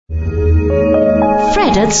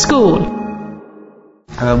at school.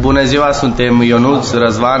 Bună ziua, suntem Ionuț,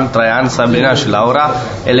 Răzvan, Traian, Sabrina și Laura,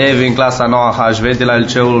 elevi în clasa 9 HV de la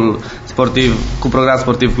liceul sportiv cu program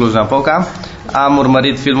sportiv Cluj-Napoca. Am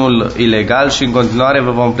urmărit filmul Ilegal și în continuare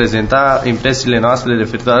vă vom prezenta impresiile noastre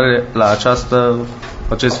referitoare la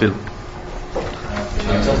acest film.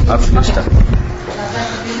 Ați lista.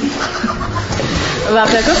 V-a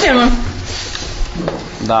plăcut filmul?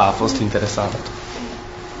 Da, a fost interesant.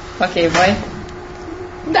 Ok, voi?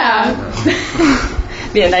 Da.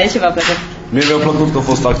 Bine, dar ce v-a plăcut? Mie mi-a plăcut că a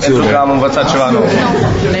fost acțiune. Pentru că am învățat ceva nou.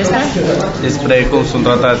 Despre cum sunt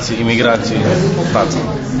tratați imigranții în Franța.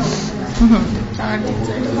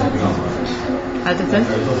 Alte țări?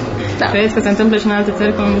 Da. Credeți că se întâmplă și în alte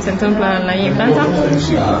țări cum se întâmplă la ei în Franța?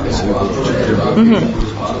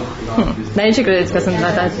 Dar de ce credeți că sunt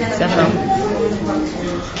tratați așa?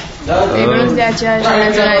 Ei nu sunt de aceeași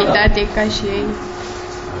naționalitate ca și ei.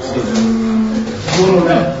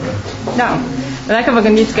 Da. Dacă vă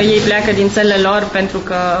gândiți că ei pleacă din țările lor pentru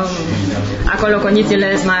că acolo condițiile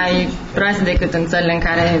sunt mai proaste decât în țările în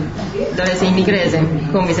care doresc să imigreze,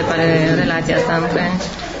 cum vi se pare relația asta între...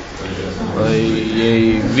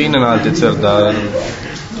 Ei vin în alte țări, dar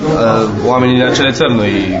oamenii din acele țări nu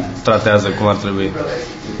îi tratează cum ar trebui.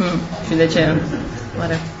 Și de ce?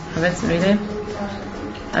 Oare aveți o idee?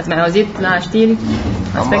 Ați mai auzit la știri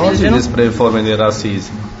aspecte de genul? Am auzit despre forme de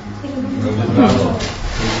rasism.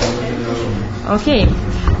 Ok.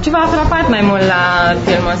 Ce v-a frapat mai mult la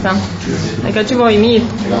filmul ăsta? Adică ce v-a uimit?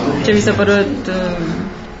 Ce vi s-a părut,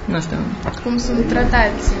 nu știu... Cum sunt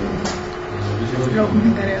tratați în locul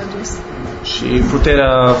în care au dus. Și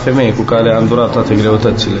puterea femeii cu care a îndurat toate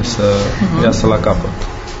greutățile să iasă la capăt.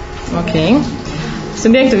 Ok.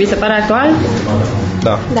 Subiectul vi se pare actual?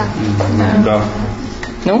 Da. Da. Da.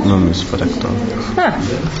 Nu? Nu mi se pare actual.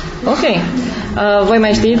 Ok. Voi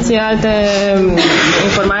mai știți alte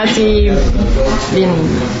informații din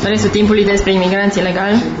restul timpului despre imigranți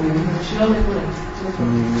ilegali?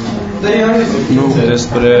 Nu,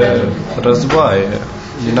 despre războaie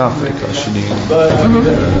din Africa și din...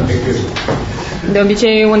 De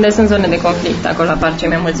obicei, unde sunt zone de conflict, acolo apar cei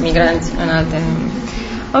mai mulți migranți în alte...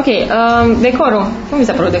 Ok, decorul. Cum vi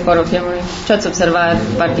s-a părut decorul filmului? Ce ați observat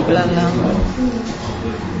particular la...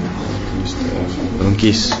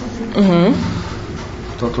 Închis.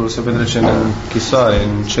 Totul se petrece în închisoare,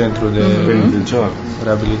 în centru de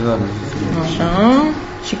reabilitare. Așa.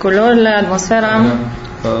 Și culorile, atmosfera?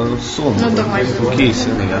 Sunt închise.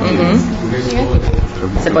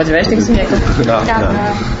 Se potrivește cu subiectul? Da.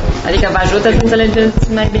 Adică vă ajută să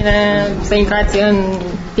înțelegeți mai bine, să intrați în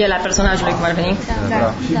pielea personajului, cum ar veni?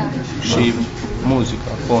 Da. Și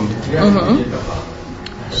muzica, fondul.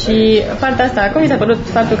 Și partea asta, cum vi s-a părut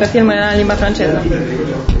faptul că filmul era în limba franceză?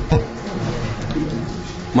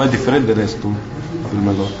 Mai diferit de restul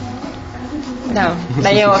filmelor. Da,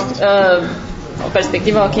 dar e o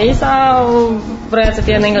perspectivă ok sau vroia să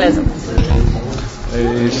fie în engleză?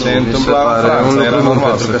 Se întâmplă în Franța, era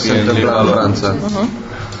normal să fie în limba Franța.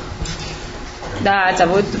 Da, ați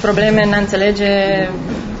avut probleme în a înțelege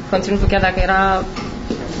conținutul chiar dacă era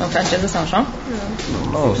în franceză sau așa?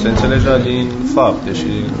 Nu, se înțelegea din fapte și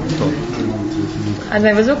din tot. Ați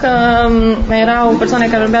mai văzut că erau persoane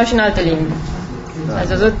care vorbeau și în alte limbi? Da. Ați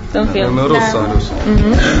văzut în film? În rusă.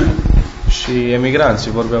 Și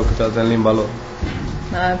emigranții vorbeau câteodată în limba lor.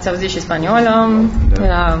 Ați auzit și spaniolă,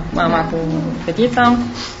 era mama cu fetița.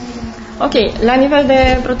 Ok, la nivel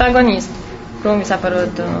de protagonist, cum vi s-a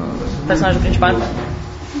părut personajul principal?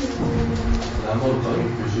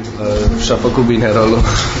 Și-a făcut bine rolul.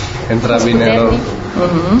 Intra bine în rol.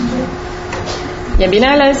 E bine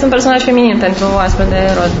ales un personaj feminin pentru astfel de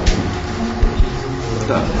rol.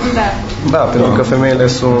 Da, pentru că femeile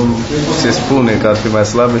se spune că ar fi mai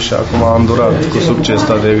slabe și acum au îndurat cu succes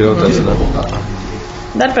toate greutățile.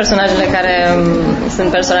 Dar personajele care sunt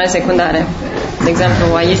personaje secundare, de exemplu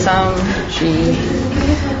Aisa și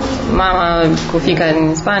mama cu fiica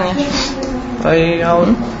din Spania,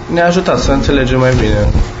 ne-a ajutat să înțelegem mai bine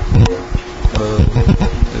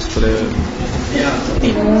despre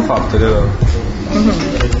faptele lor.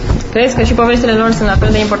 Crezi că și poveștile lor sunt la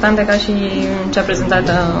fel de importante ca și cea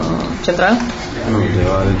prezentată central? Nu,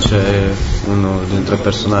 deoarece unul dintre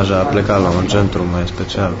personaje a plecat la un centru mai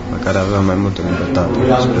special, pe care avea mai multă libertate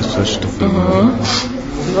spre sfârșitul filmului.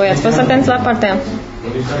 Voi ați fost atenți la partea?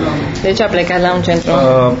 De ce a plecat la un centru?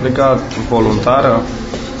 A plecat voluntară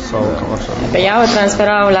sau cam așa. Pe ea o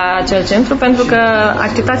transferau la acel centru pentru că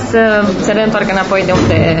accepta să se reîntoarcă înapoi de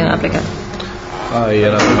unde a plecat.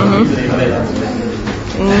 Era.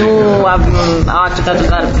 Nu au acceptat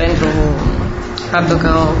doar pentru faptul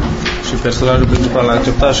că și personajul principal l-a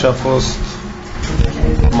acceptat și a fost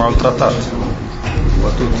maltratat,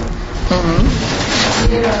 bătut.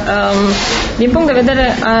 Din punct de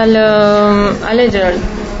vedere al alegerilor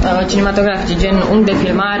cinematografice, gen unghi de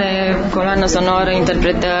filmare, coloană sonoră,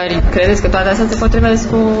 interpretări, credeți că toate astea se potrivesc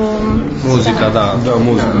cu Muzica, da,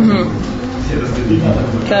 muzica.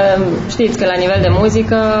 Că știți că la nivel de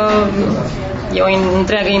muzică e o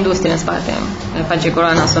întreagă industrie în spate. Face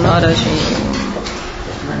coloana sonoră și...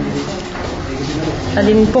 Dar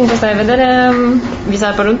din punctul ăsta de vedere, vi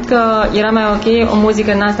s-a părut că era mai ok o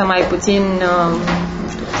muzică în asta mai puțin...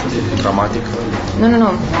 Dramatic?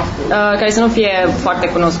 Nu. Care să nu fie foarte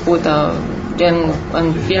cunoscută, gen în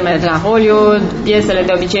filmele de la Hollywood, piesele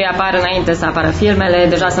de obicei apar înainte să apară filmele,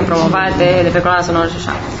 deja sunt promovate de pe coloana sonoră și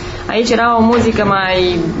așa. Aici era o muzică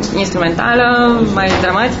mai instrumentală, mai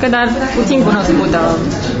dramatică, dar puțin cunoscută.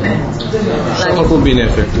 S-a făcut bine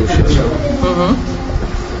efectul și așa.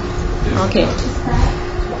 Ok.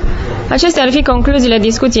 Acestea ar fi concluziile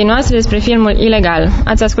discuției noastre despre filmul Ilegal.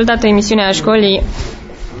 Ați ascultat o emisiune a școlii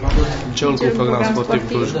Liceul cu program sportiv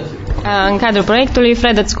Cluj. În cadrul proiectului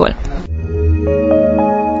Fred at School.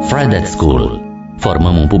 Fred at School.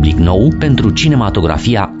 Formăm un public nou pentru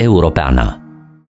cinematografia europeană.